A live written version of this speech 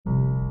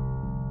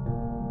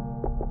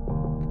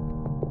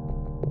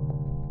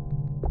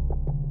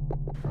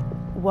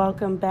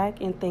Welcome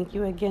back and thank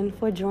you again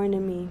for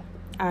joining me.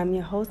 I'm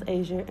your host,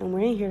 Asia, and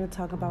we're here to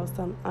talk about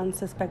some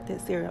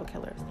unsuspected serial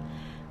killers.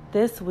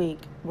 This week,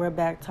 we're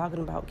back talking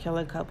about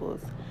killer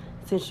couples.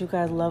 Since you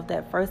guys loved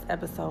that first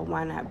episode,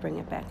 why not bring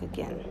it back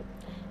again?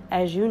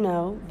 As you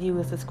know,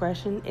 viewers'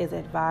 discretion is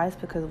advised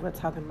because we're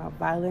talking about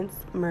violence,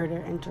 murder,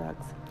 and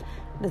drugs.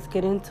 Let's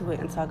get into it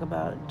and talk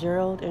about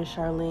Gerald and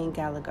Charlene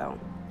Gallego.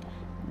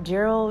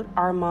 Gerald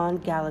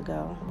Armand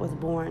Gallego was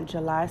born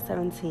July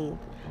 17,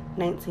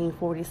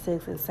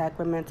 1946 in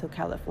Sacramento,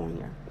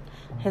 California.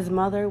 His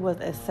mother was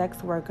a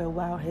sex worker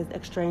while his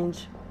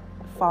estranged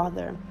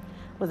father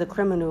was a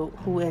criminal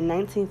who in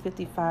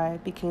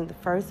 1955 became the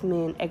first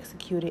man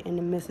executed in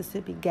the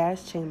Mississippi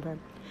gas chamber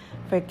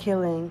for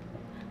killing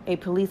a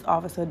police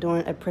officer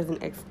during a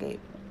prison escape.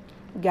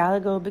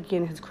 Gallego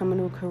began his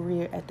criminal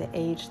career at the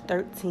age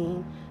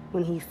 13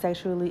 when he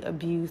sexually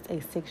abused a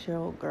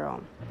 6-year-old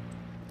girl.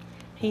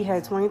 He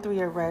had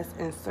 23 arrests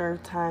and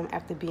served time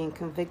after being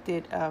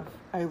convicted of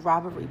a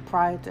robbery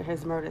prior to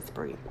his murder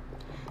spree.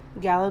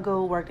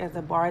 Gallego worked as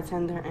a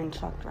bartender and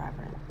truck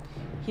driver.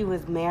 He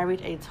was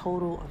married a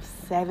total of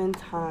 7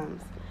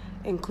 times,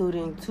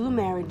 including 2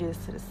 marriages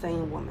to the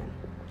same woman.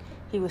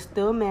 He was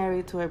still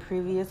married to a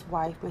previous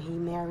wife when he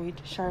married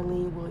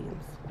Charlene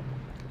Williams.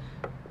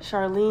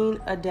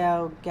 Charlene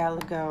Adele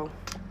Gallego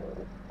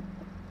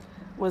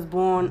was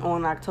born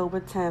on October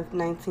 10,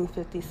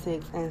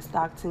 1956 in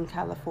Stockton,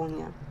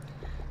 California.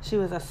 She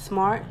was a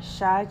smart,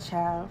 shy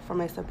child from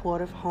a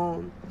supportive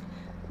home.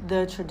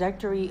 The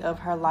trajectory of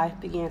her life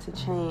began to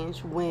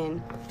change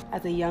when,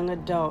 as a young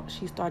adult,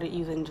 she started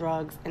using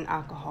drugs and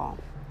alcohol.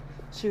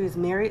 She was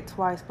married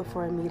twice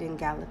before meeting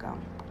Gallego.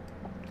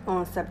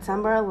 On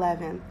September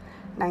 11,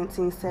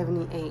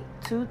 1978,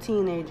 2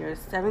 teenagers,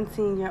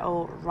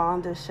 17-year-old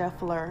Rhonda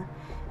Scheffler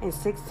and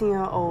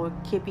 16-year-old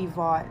Kippy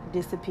Vaught,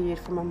 disappeared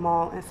from a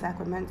mall in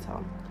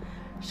Sacramento.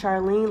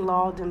 Charlene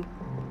lured them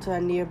to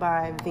a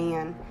nearby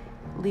van,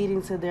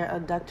 leading to their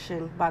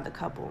abduction by the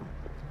couple.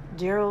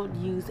 Gerald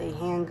used a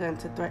handgun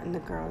to threaten the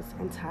girls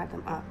and tie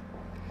them up.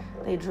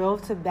 They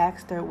drove to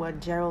Baxter where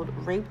Gerald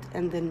raped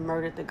and then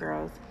murdered the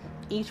girls,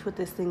 each with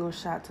a single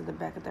shot to the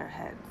back of their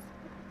heads.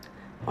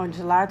 On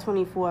July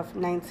 24,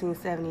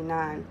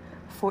 1979,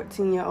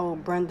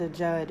 14-year-old Brenda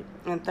Judd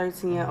and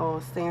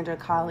 13-year-old Sandra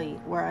Colley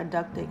were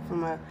abducted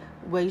from a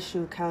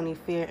Washoe County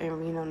fair in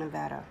Reno,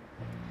 Nevada.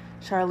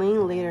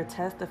 Charlene later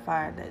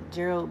testified that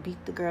Gerald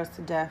beat the girls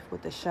to death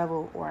with a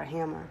shovel or a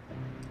hammer.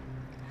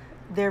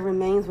 Their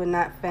remains were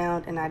not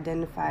found and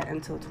identified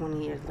until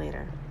 20 years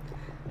later.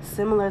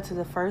 Similar to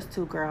the first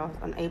 2 girls,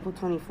 on April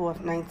 24,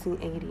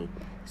 1980,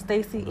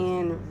 Stacy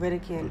Ann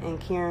Ridikin and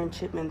Karen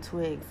Chipman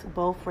Twiggs,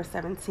 both were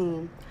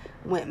 17,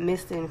 went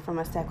missing from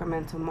a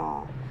Sacramento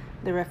mall.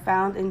 They were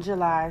found in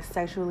July,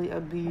 sexually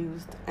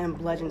abused and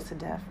bludgeoned to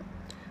death.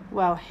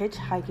 While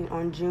hitchhiking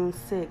on June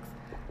 6,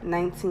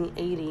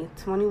 1980,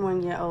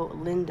 21-year-old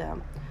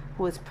Linda,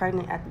 who was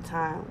pregnant at the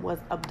time, was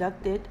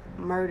abducted,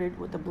 murdered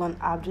with a blunt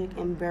object,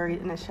 and buried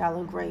in a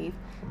shallow grave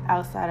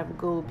outside of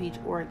Gold Beach,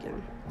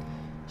 Oregon.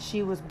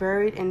 She was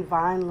buried in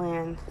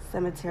Vineland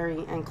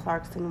Cemetery in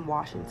Clarkston,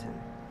 Washington.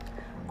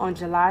 On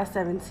July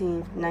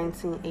 17,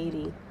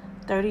 1980,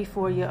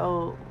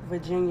 34-year-old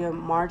Virginia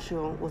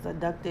Marshall was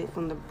abducted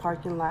from the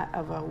parking lot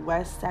of a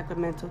West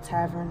Sacramento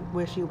tavern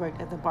where she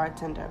worked as a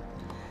bartender.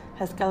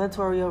 Her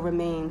skeletal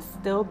remains,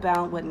 still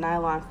bound with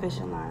nylon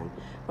fishing line,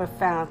 were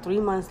found 3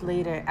 months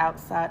later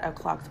outside of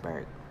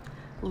Clarksburg.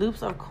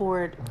 Loops of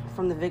cord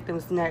from the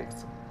victim's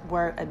necks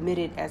were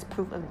admitted as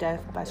proof of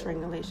death by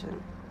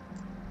strangulation.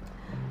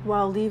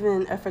 While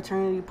leaving a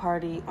fraternity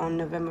party on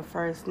November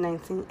 1,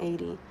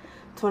 1980,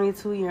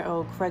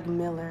 22-year-old Craig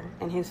Miller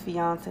and his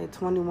fiancée,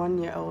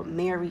 21-year-old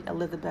Mary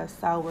Elizabeth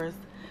Sowers,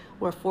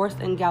 were forced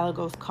in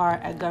Gallego's car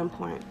at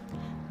gunpoint.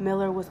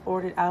 Miller was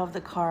ordered out of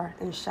the car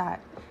and shot.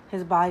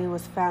 His body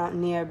was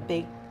found near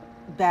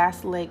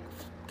Bass Lake,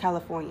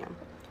 California.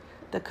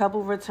 The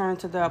couple returned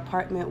to the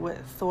apartment with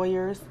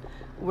Sawyers,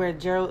 where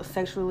Gerald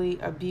sexually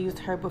abused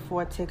her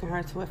before taking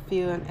her to a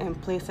field in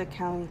Placer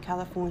County,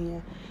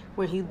 California,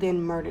 where he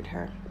then murdered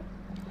her.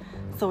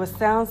 So it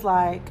sounds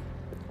like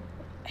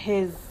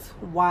his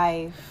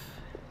wife,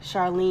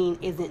 Charlene,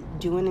 isn't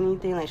doing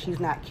anything, like she's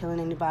not killing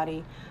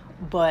anybody,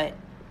 but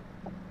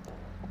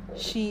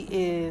she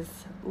is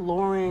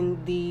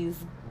luring these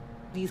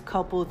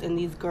couples and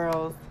these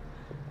girls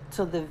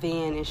to the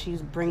van, and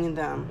she's bringing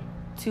them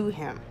to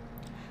him.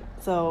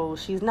 So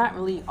she's not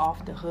really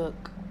off the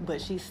hook,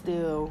 but she's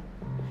still,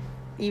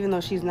 even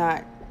though she's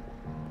not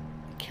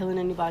killing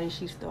anybody,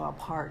 she's still a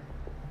part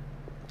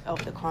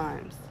of the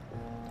crimes.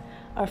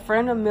 A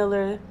friend of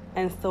Miller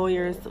and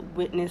Sawyers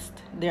witnessed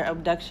their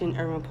abduction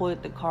and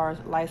reported the car's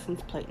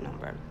license plate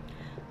number.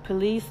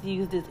 Police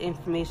used this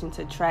information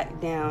to track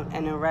down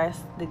and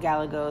arrest the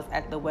Gallegos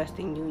at the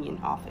Western Union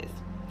office.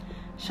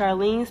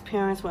 Charlene's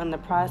parents were in the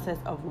process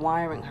of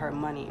wiring her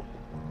money.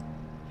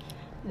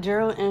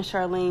 Gerald and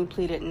Charlene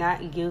pleaded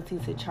not guilty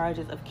to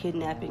charges of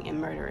kidnapping and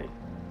murdering.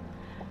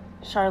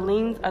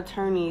 Charlene's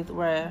attorneys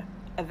were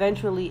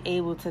eventually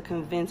able to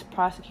convince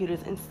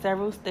prosecutors in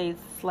several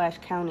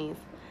states/counties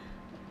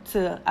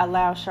to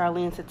allow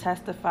Charlene to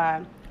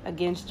testify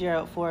against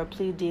Gerald for a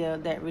plea deal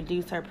that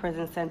reduced her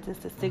prison sentence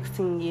to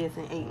 16 years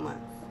and 8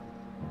 months.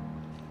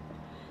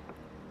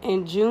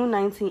 In June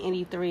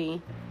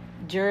 1983,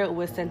 Gerald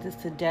was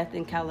sentenced to death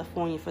in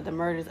California for the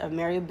murders of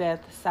Mary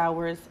Beth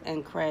Sowers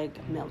and Craig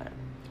Miller.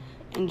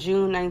 In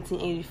June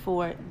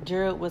 1984,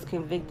 Gerald was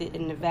convicted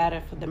in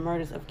Nevada for the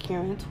murders of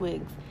Karen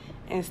Twiggs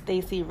and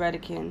Stacy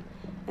Redican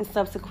and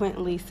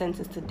subsequently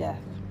sentenced to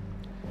death.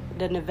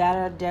 The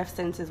Nevada death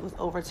sentence was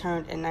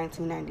overturned in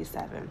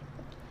 1997.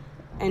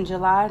 In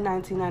July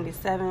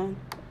 1997,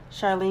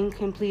 Charlene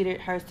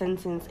completed her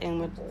sentence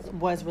and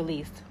was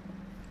released.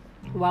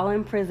 While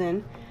in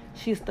prison,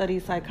 she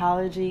studied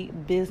psychology,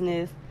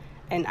 business,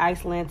 and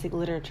Icelandic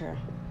literature.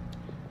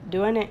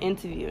 During an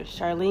interview,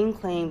 Charlene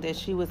claimed that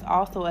she was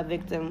also a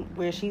victim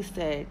where she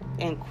said,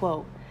 and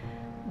quote,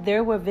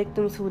 "There were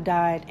victims who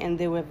died and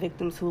there were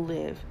victims who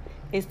lived.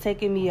 It's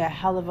taken me a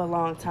hell of a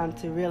long time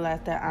to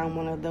realize that I'm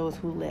one of those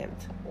who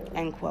lived,"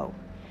 end quote.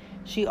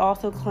 She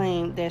also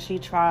claimed that she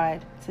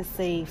tried to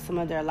save some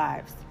of their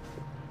lives.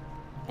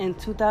 In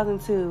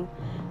 2002,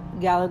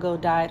 Gallego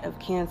died of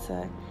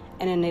cancer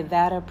in a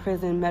Nevada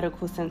prison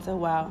medical center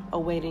while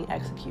awaiting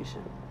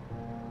execution.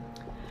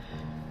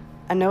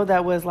 I know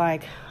that was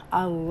like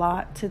a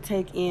lot to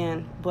take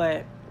in,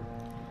 but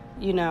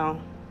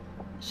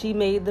she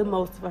made the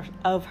most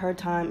of her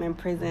time in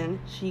prison.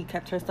 She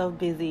kept herself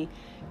busy.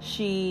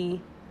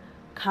 She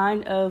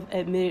kind of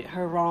admitted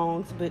her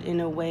wrongs, but in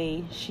a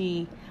way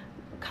she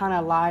kind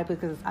of lied,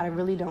 because I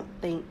really don't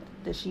think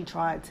that she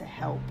tried to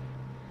help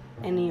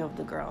any of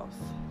the girls.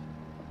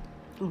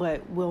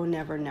 But we'll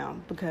never know,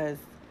 because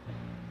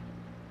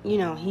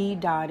he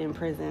died in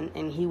prison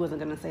and he wasn't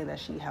going to say that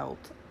she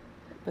helped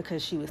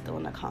because she was still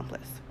an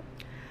accomplice.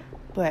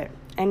 But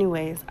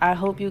anyways, I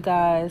hope you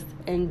guys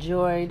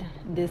enjoyed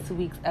this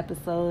week's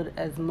episode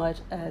as much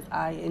as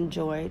I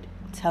enjoyed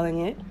telling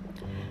it.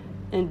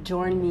 And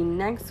join me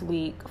next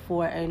week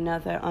for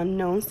another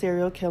unknown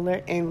serial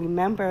killer. And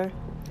remember,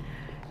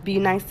 be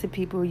nice to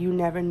people. You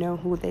never know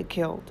who they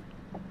killed.